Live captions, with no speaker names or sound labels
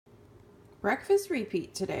breakfast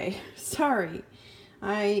repeat today. Sorry.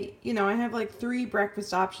 I have like 3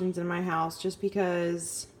 breakfast options in my house just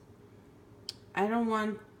because I don't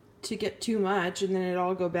want to get too much and then it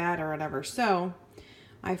all go bad or whatever. So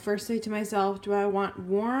I first say to myself, do I want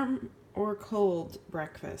warm or cold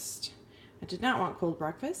breakfast? I did not want cold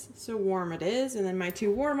breakfast, so warm it is. And then my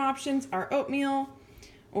 2 warm options are oatmeal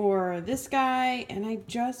or this guy. And I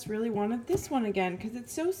just really wanted this one again because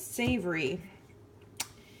it's so savory.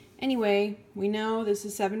 Anyway, we know this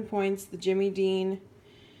is 7 points. The Jimmy Dean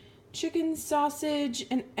chicken sausage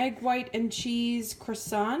and egg white and cheese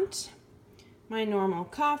croissant. My normal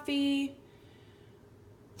coffee.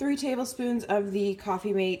 3 tablespoons of the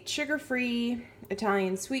Coffee Mate sugar-free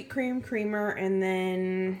Italian sweet cream creamer, and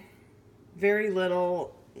then very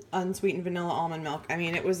little unsweetened vanilla almond milk. I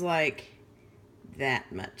mean, it was like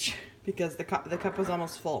that much because the cup was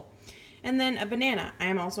almost full. And then a banana. I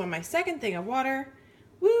am also on my second thing of water.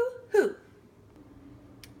 Woo-hoo!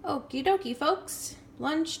 Okie dokie, folks.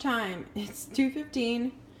 Lunchtime. It's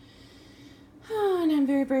 2:15. And I'm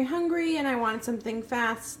very, very hungry, and I wanted something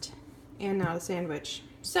fast and not a sandwich.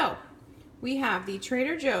 So, we have the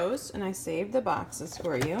Trader Joe's, and I saved the boxes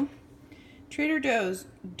for you. Trader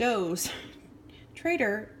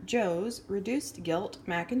Joe's Reduced Guilt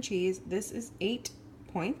Mac and Cheese. This is 8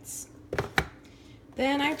 points.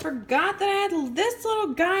 Then I forgot that I had this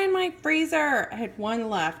little guy in my freezer. I had 1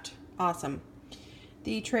 left. Awesome.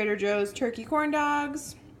 The Trader Joe's Turkey Corn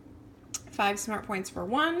Dogs. 5 smart points for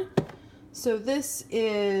 1. So this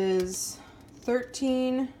is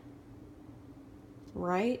 13,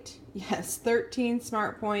 right? Yes, 13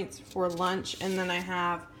 smart points for lunch. And then I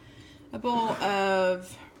have a bowl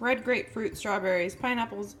of red grapefruit, strawberries,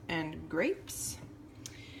 pineapples, and grapes.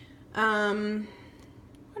 What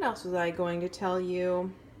else was I going to tell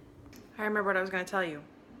you? I remember what I was going to tell you.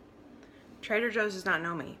 Trader Joe's does not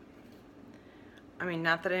know me. I mean,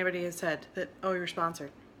 not that anybody has said that, oh, you're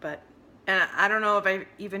sponsored, but, and I don't know if I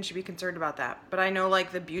even should be concerned about that, but I know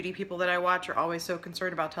like the beauty people that I watch are always so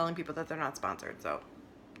concerned about telling people that they're not sponsored, so.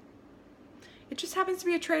 It just happens to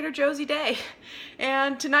be a Trader Joe's-y day.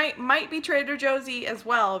 And tonight might be Trader Joe's-y as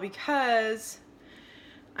well because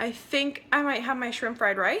I think I might have my shrimp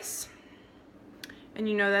fried rice. And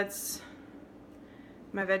you know that's,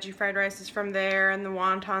 my veggie fried rice is from there and the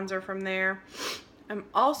wontons are from there. I'm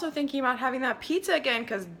also thinking about having that pizza again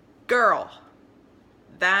because, girl,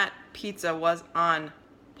 that pizza was on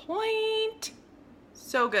point.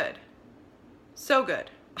 So good. So good.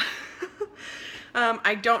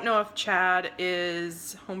 I don't know if Chad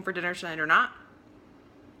is home for dinner tonight or not.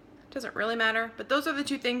 Doesn't really matter, but those are the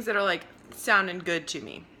 2 things that are like sounding good to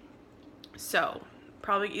me. So,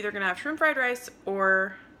 probably either gonna have shrimp fried rice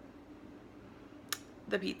or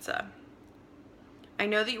the pizza. I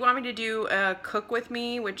know that you want me to do a cook with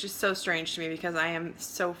me, which is so strange to me because I am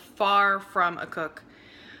so far from a cook.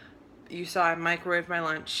 You saw I microwaved my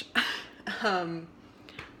lunch.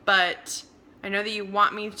 But I know that you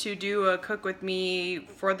want me to do a cook with me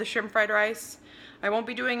for the shrimp fried rice. I won't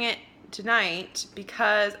be doing it tonight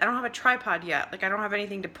because I don't have a tripod yet. Like I don't have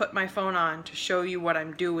anything to put my phone on to show you what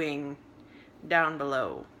I'm doing down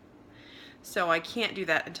below. So I can't do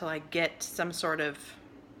that until I get some sort of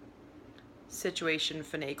situation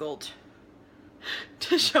finagled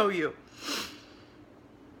to show you.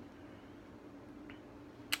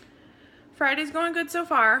 Friday's going good so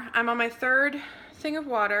far. I'm on my 3rd thing of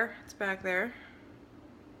water. It's back there.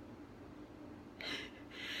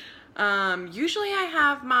 Usually I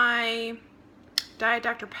have my Diet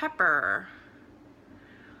Dr. Pepper.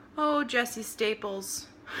 Oh, Jessie Staples.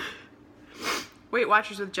 Weight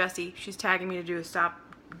Watchers with Jessie. She's tagging me to do a stop,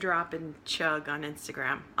 drop, and chug on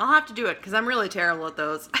Instagram. I'll have to do it because I'm really terrible at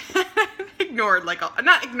those. Ignored, like,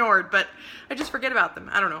 not ignored, but I just forget about them.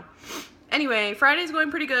 I don't know. Anyway, Friday's going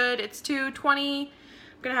pretty good. It's 2:20. I'm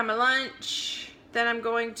gonna have my lunch. Then I'm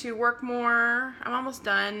going to work more. I'm almost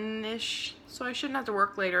done-ish, so I shouldn't have to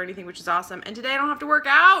work late or anything, which is awesome. And today I don't have to work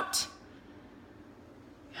out.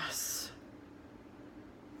 Yes.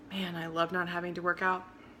 Man, I love not having to work out.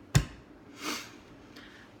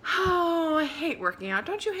 Oh, I hate working out.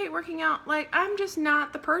 Don't you hate working out? Like, I'm just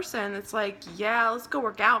not the person that's like, yeah, let's go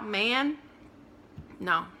work out, man.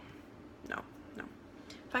 No.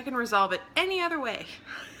 If I can resolve it any other way,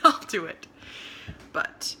 I'll do it.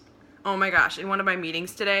 But, oh my gosh, in one of my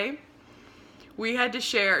meetings today, we had to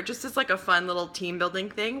share, just as like a fun little team building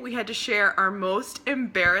thing, we had to share our most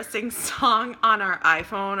embarrassing song on our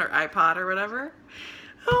iPhone or iPod or whatever.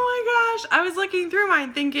 Oh my gosh, I was looking through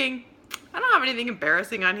mine thinking, I don't have anything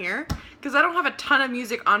embarrassing on here because I don't have a ton of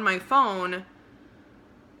music on my phone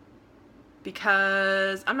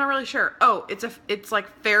because I'm not really sure. Oh, it's like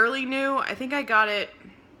fairly new. I think I got it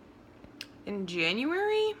in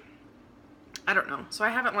January. I don't know. So I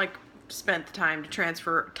haven't like spent the time to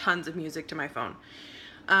transfer tons of music to my phone.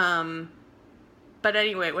 But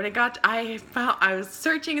anyway, when it got to, I was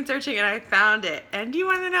searching and searching and I found it. And do you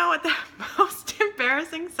want to know what the most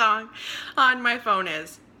embarrassing song on my phone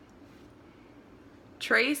is?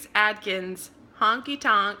 Trace Adkins' Honky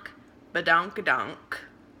Tonk Badonkadonk.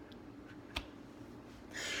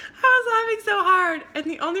 I was laughing so hard, and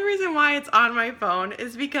the only reason why it's on my phone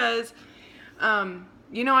is because,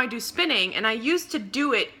 you know, I do spinning, and I used to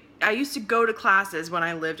do it. I used to go to classes when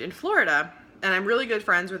I lived in Florida, and I'm really good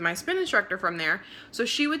friends with my spin instructor from there. So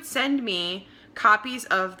she would send me copies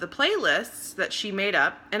of the playlists that she made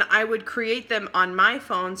up, and I would create them on my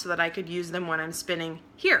phone so that I could use them when I'm spinning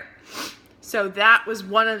here. So that was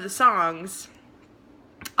one of the songs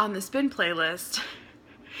on the spin playlist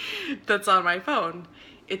that's on my phone.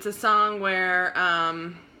 It's a song where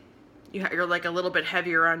you're like a little bit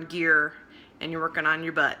heavier on gear and you're working on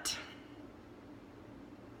your butt.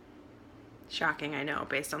 Shocking, I know,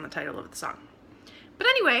 based on the title of the song. But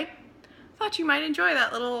anyway, I thought you might enjoy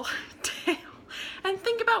that little tale. And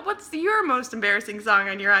think about what's your most embarrassing song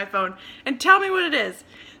on your iPhone and tell me what it is.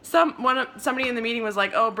 Somebody in the meeting was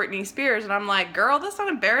like, oh, Britney Spears. And I'm like, girl, that's not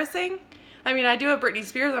embarrassing. I mean, I do have Britney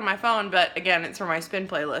Spears on my phone, but again, it's for my spin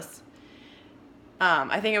playlist.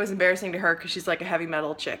 I think it was embarrassing to her because she's like a heavy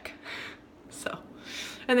metal chick. So,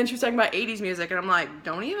 and then she was talking about 80s music, and I'm like,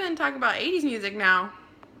 don't even talk about 80s music now.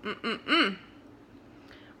 On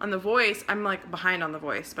The Voice, I'm like behind on The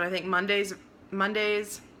Voice, but I think Monday's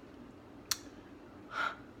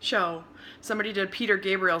show, somebody did Peter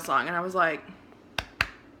Gabriel song, and I was like,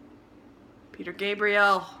 Peter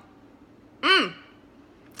Gabriel. I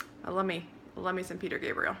love me some Peter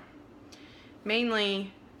Gabriel.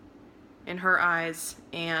 Mainly in her eyes.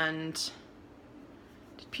 And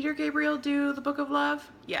did Peter Gabriel do The Book of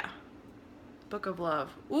Love? Yeah. Book of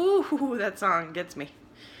Love. Ooh, that song gets me.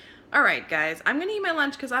 Alright, guys. I'm gonna eat my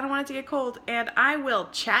lunch because I don't want it to get cold, and I will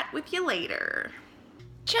chat with you later.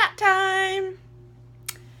 Chat time!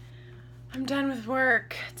 I'm done with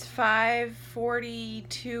work. It's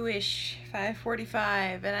 5:42-ish,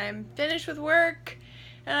 5:45, and I'm finished with work,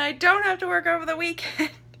 and I don't have to work over the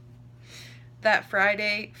weekend. That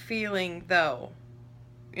Friday feeling, though.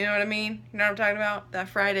 You know what I mean? You know what I'm talking about? That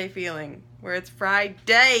Friday feeling, where it's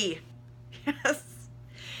Friday. Yes.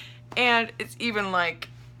 And it's even, like,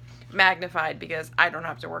 magnified because I don't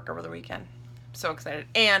have to work over the weekend. I'm so excited.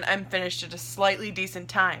 And I'm finished at a slightly decent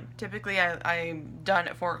time. Typically, I'm done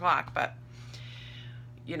at 4 o'clock, but,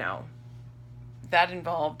 you know, that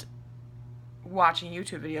involved watching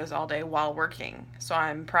YouTube videos all day while working. So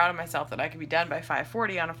I'm proud of myself that I could be done by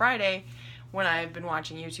 5:40 on a Friday when I've been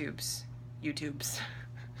watching YouTubes.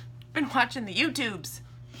 Been watching the YouTubes.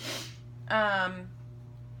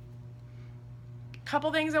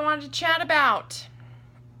 Couple things I wanted to chat about.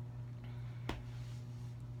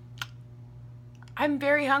 I'm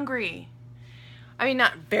very hungry. I mean,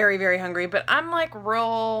 not very, very hungry, but I'm like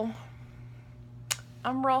real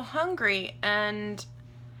hungry, and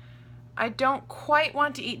I don't quite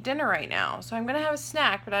want to eat dinner right now. So I'm going to have a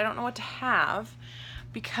snack, but I don't know what to have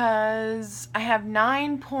because I have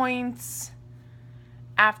 9 points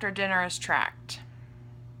after dinner is tracked.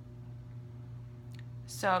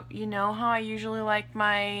 So you know how I usually like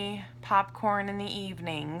my popcorn in the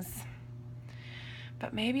evenings.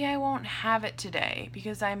 But maybe I won't have it today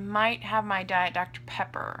because I might have my Diet Dr.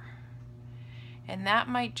 Pepper. And that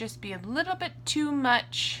might just be a little bit too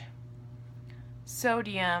much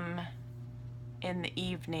sodium in the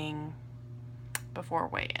evening before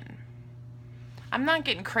weigh-in. I'm not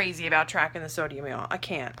getting crazy about tracking the sodium, y'all. I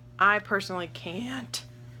can't. I personally can't.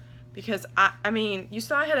 Because, I mean, you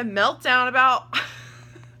saw I had a meltdown about...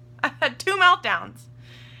 I had 2 meltdowns.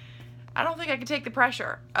 I don't think I could take the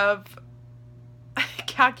pressure of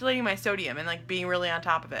calculating my sodium and, like, being really on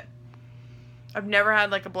top of it. I've never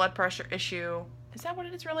had, like, a blood pressure issue. Is that what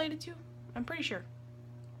it is related to? I'm pretty sure.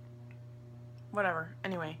 Whatever.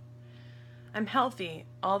 Anyway. I'm healthy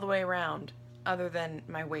all the way around, other than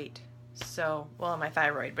my weight. So, well, my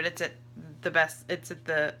thyroid, but it's at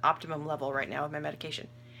the optimum level right now with my medication.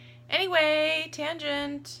 Anyway,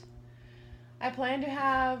 tangent. I plan to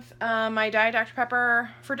have my Diet Dr. Pepper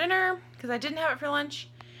for dinner, because I didn't have it for lunch.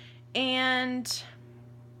 And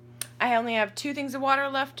I only have 2 things of water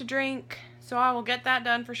left to drink, so I will get that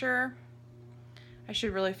done for sure. I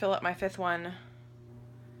should really fill up my 5th one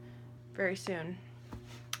very soon.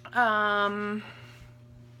 I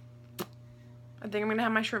think I'm going to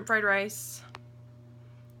have my shrimp fried rice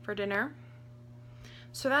for dinner.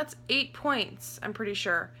 So that's 8 points, I'm pretty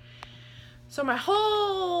sure. So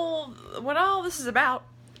what all this is about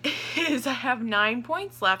is I have 9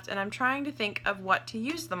 points left, and I'm trying to think of what to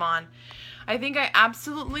use them on. I think I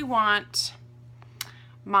absolutely want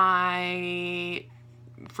my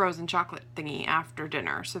frozen chocolate thingy after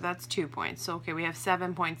dinner. So that's 2 points. So, okay, we have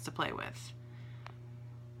 7 points to play with.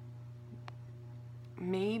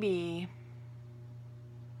 Maybe...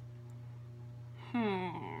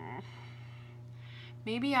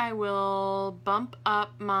 Maybe I will bump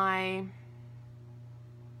up my...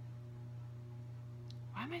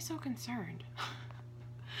 Why am I so concerned?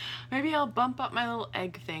 Maybe I'll bump up my little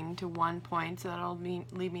egg thing to 1 point, so that'll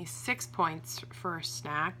leave me 6 points for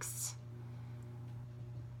snacks.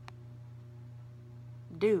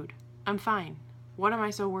 Dude, I'm fine. What am I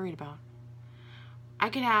so worried about?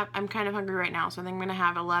 I'm kind of hungry right now, so I think I'm gonna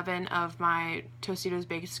have 11 of my Tostitos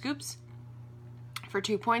Baked Scoops for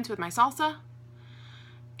 2 points with my salsa.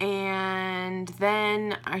 And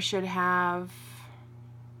then I should have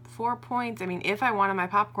 4 points. I mean, if I wanted my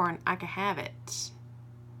popcorn, I could have it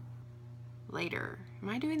later. Am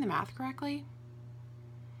I doing the math correctly?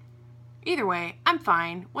 Either way, I'm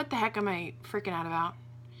fine. What the heck am I freaking out about?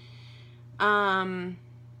 Not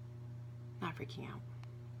freaking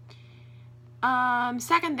out.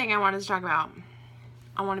 Second thing I wanted to talk about.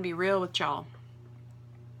 I want to be real with y'all.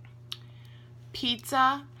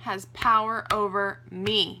 Pizza has power over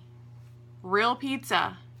me. Real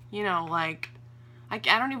pizza. You know, like, I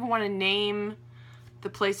don't even want to name the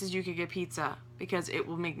places you could get pizza because it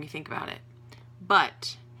will make me think about it.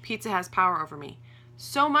 But pizza has power over me.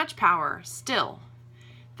 So much power, still,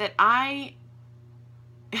 that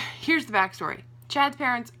here's the backstory. Chad's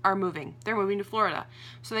parents are moving. They're moving to Florida.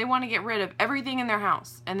 So they want to get rid of everything in their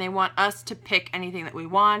house. And they want us to pick anything that we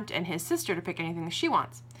want and his sister to pick anything that she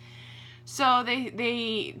wants. So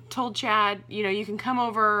they told Chad, you know, you can come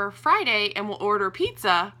over Friday and we'll order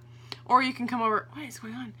pizza. Or you can come over, what is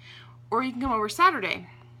going on? Or you can come over Saturday.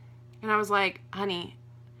 And I was like, honey,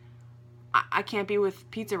 I can't be with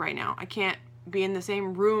pizza right now. I can't be in the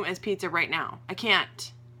same room as pizza right now. I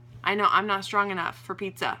can't. I know I'm not strong enough for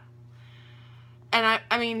pizza. And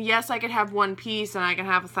I mean, yes, I could have one piece and I can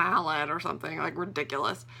have a salad or something, like,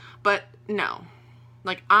 ridiculous. But no.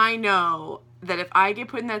 Like, I know that if I get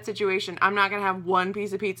put in that situation, I'm not going to have one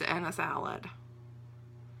piece of pizza and a salad.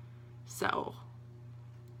 So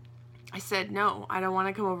I said, no, I don't want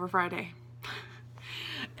to come over Friday.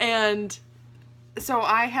 And so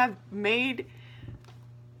I have made,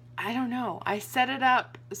 I don't know, I set it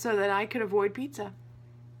up so that I could avoid pizza.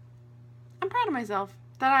 I'm proud of myself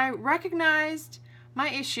that I recognized my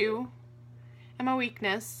issue and my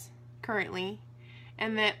weakness currently,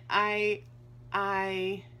 and that I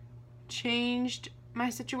changed my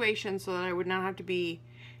situation so that I would not have to be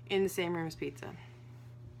in the same room as pizza.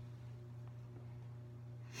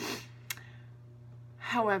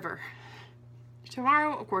 However,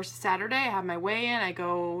 tomorrow, of course, is Saturday. I have my weigh-in. I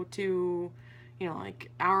go to, you know,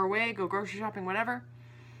 like, hour away, go grocery shopping, whatever.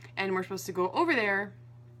 And we're supposed to go over there,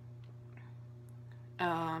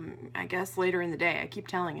 I guess, later in the day. I keep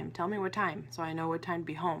telling him, tell me what time, so I know what time to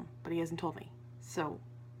be home. But he hasn't told me. So,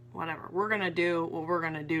 whatever. We're going to do what we're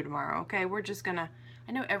going to do tomorrow, okay? We're just going to,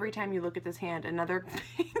 I know every time you look at this hand, another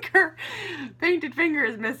painted finger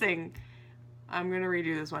is missing. I'm going to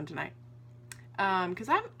redo this one tonight. Because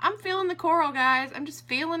I'm feeling the coral, guys. I'm just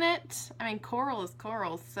feeling it. I mean, coral is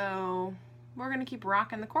coral, so we're going to keep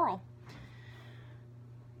rocking the coral.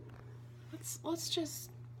 Let's just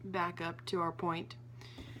back up to our point.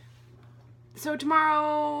 So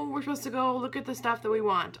tomorrow we're supposed to go look at the stuff that we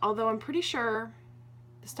want. Although I'm pretty sure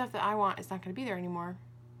the stuff that I want is not going to be there anymore.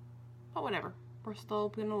 But whatever. We're still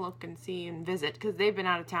going to look and see and visit because they've been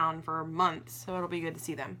out of town for months, so it'll be good to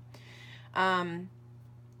see them.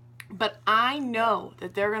 But I know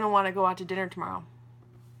that they're going to want to go out to dinner tomorrow.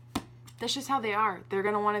 That's just how they are. They're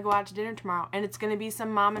going to want to go out to dinner tomorrow. And it's going to be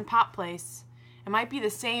some mom and pop place. It might be the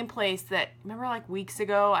same place that, remember, like, weeks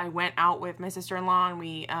ago, I went out with my sister-in-law and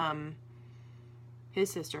we, his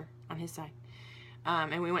sister on his side.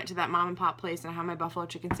 And we went to that mom and pop place and I had my buffalo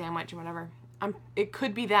chicken sandwich and whatever. It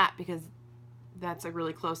could be that because that's, like,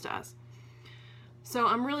 really close to us. So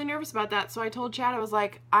I'm really nervous about that. So I told Chad, I was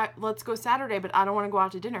like, let's go Saturday, but I don't want to go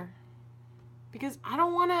out to dinner. Because I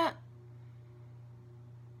just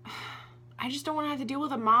don't want to have to deal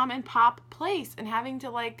with a mom and pop place and having to,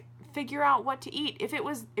 like, figure out what to eat.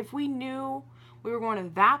 If we knew we were going to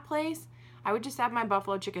that place, I would just have my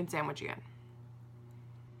buffalo chicken sandwich again.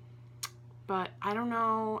 But I don't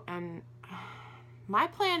know, and my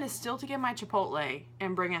plan is still to get my Chipotle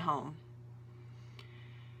and bring it home.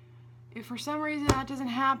 if for some reason that doesn't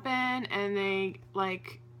happen and they,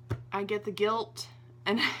 like, I get the guilt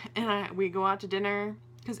and we go out to dinner,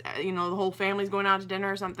 because, you know, the whole family's going out to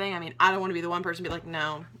dinner or something, I mean, I don't want to be the one person to be like,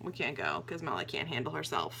 no, we can't go because Melly can't handle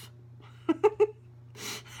herself.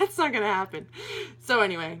 That's not going to happen. So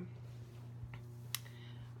anyway,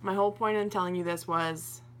 my whole point in telling you this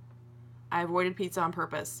was I avoided pizza on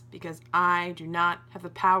purpose because I do not have the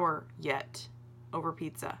power yet over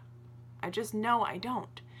pizza. I just know I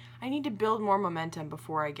don't. I need to build more momentum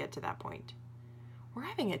before I get to that point. We're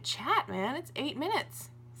having a chat, man. It's 8 minutes.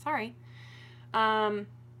 Sorry.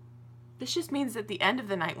 This just means that the end of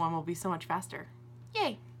the night one will be so much faster.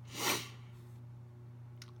 Yay.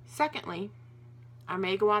 Secondly, I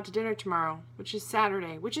may go out to dinner tomorrow, which is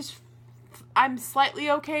Saturday, which is I'm slightly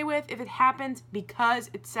okay with if it happens because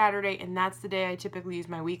it's Saturday and that's the day I typically use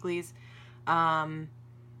my weeklies. You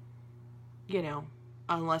know,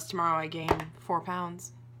 unless tomorrow I gain 4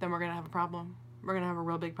 pounds, then we're going to have a problem. We're going to have a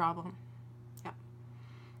real big problem. Yeah.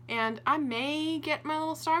 And I may get my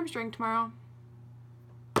little Starbucks drink tomorrow.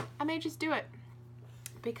 I may just do it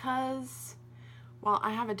because, well,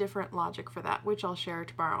 I have a different logic for that, which I'll share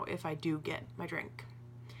tomorrow if I do get my drink.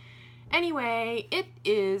 Anyway, it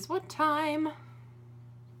is what time?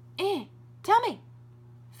 Tell me.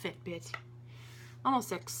 Fitbit. Almost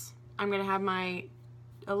 6. I'm going to have my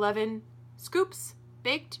 11 scoops,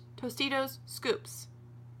 baked Tostitos scoops,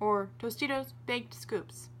 or Tostitos baked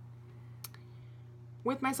scoops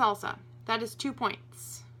with my salsa. That is 2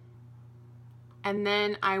 points. And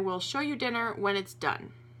then I will show you dinner when it's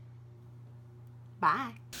done.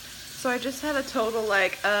 Bye. So I just had a total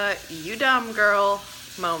like, you dumb girl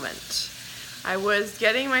moment. I was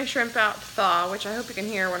getting my shrimp out to thaw, which I hope you can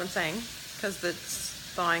hear what I'm saying, because it's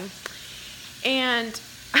thawing. And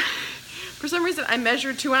for some reason I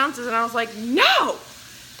measured 2 ounces and I was like, no,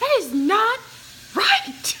 that is not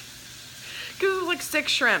right. Because it was like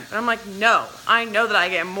 6 shrimp. And I'm like, no, I know that I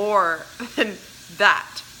get more than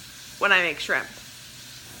that when I make shrimp.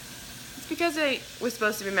 It's because I was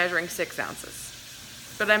supposed to be measuring 6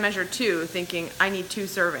 ounces. But I measured 2 thinking I need 2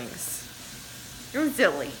 servings. You're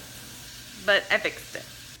silly. But I fixed it.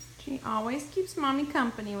 She always keeps mommy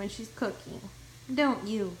company when she's cooking. Don't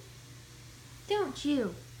you? Don't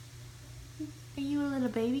you? Are you a little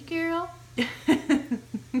baby girl?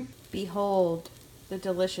 Behold the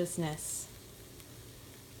deliciousness.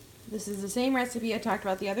 This is the same recipe I talked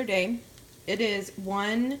about the other day. It is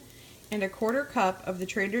 1 1/4 cup of the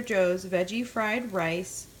Trader Joe's veggie fried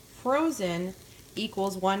rice, frozen,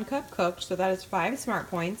 equals 1 cup cooked, so that is 5 smart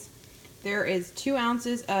points. There is 2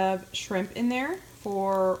 ounces of shrimp in there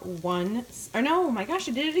for 1, oh no, my gosh,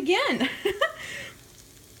 I did it again.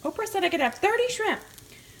 Oprah said I could have 30 shrimp.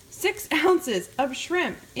 6 ounces of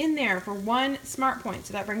shrimp in there for 1 smart point,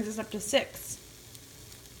 so that brings us up to 6.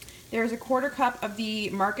 There's a 1/4 cup of the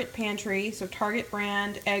Market Pantry, so Target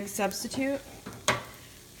brand egg substitute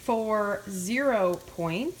for 0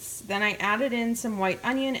 points. Then I added in some white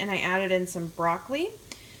onion and I added in some broccoli.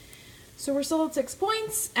 So we're still at 6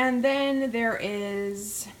 points, and then there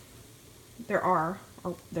is, I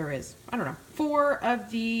don't know, 4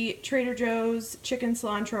 of the Trader Joe's chicken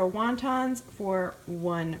cilantro wontons for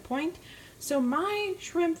 1 point. So my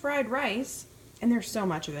shrimp fried rice, and there's so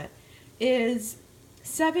much of it, is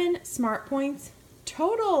 7 smart points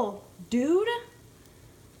total, dude.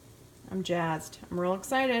 I'm jazzed. I'm real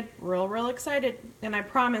excited, real excited, and I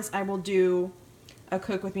promise I will do a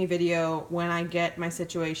cook with me video when I get my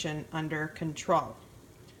situation under control.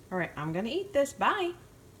 All right, I'm gonna eat this. Bye.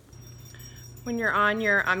 When you're on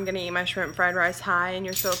your I'm gonna eat my shrimp fried rice high and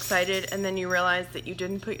you're so excited, and then you realize that you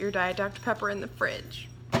didn't put your Diet Dr. Pepper in the fridge.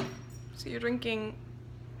 So you're drinking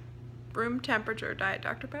room temperature Diet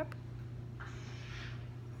Dr. Pepper.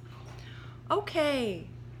 Okay.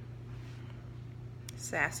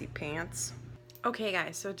 Sassy pants. Okay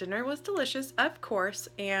guys, so dinner was delicious, of course,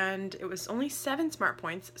 and it was only 7 smart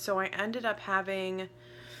points, so I ended up having,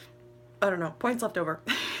 I don't know, points left over.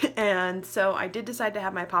 And so I did decide to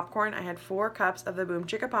have my popcorn. I had 4 cups of the Boom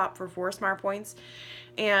Chicka Pop for 4 smart points,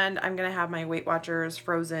 and I'm gonna have my Weight Watchers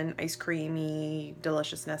frozen ice creamy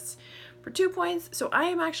deliciousness for 2 points. So I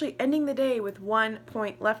am actually ending the day with 1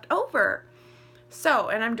 point left over. So,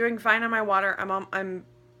 and I'm doing fine on my water. I'm